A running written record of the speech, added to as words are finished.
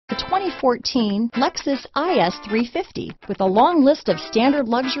2014 Lexus IS 350. With a long list of standard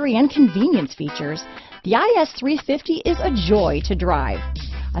luxury and convenience features, the IS 350 is a joy to drive.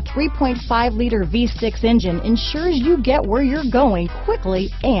 A 3.5-liter V6 engine ensures you get where you're going quickly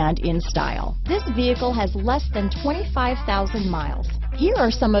and in style. This vehicle has less than 25,000 miles. Here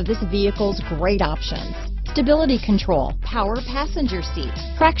are some of this vehicle's great options: stability control, power passenger seat,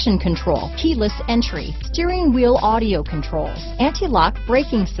 traction control, keyless entry, steering wheel audio controls, anti-lock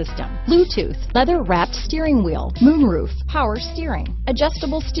braking system, Bluetooth, leather-wrapped steering wheel, moonroof, power steering,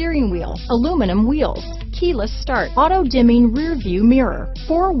 adjustable steering wheel, aluminum wheels, keyless start, auto-dimming rear-view mirror,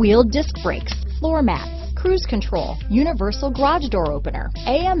 four-wheel disc brakes, floor mats, cruise control, universal garage door opener,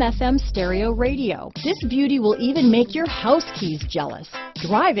 AM/FM stereo radio. This beauty will even make your house keys jealous.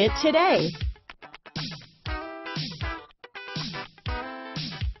 Drive it today.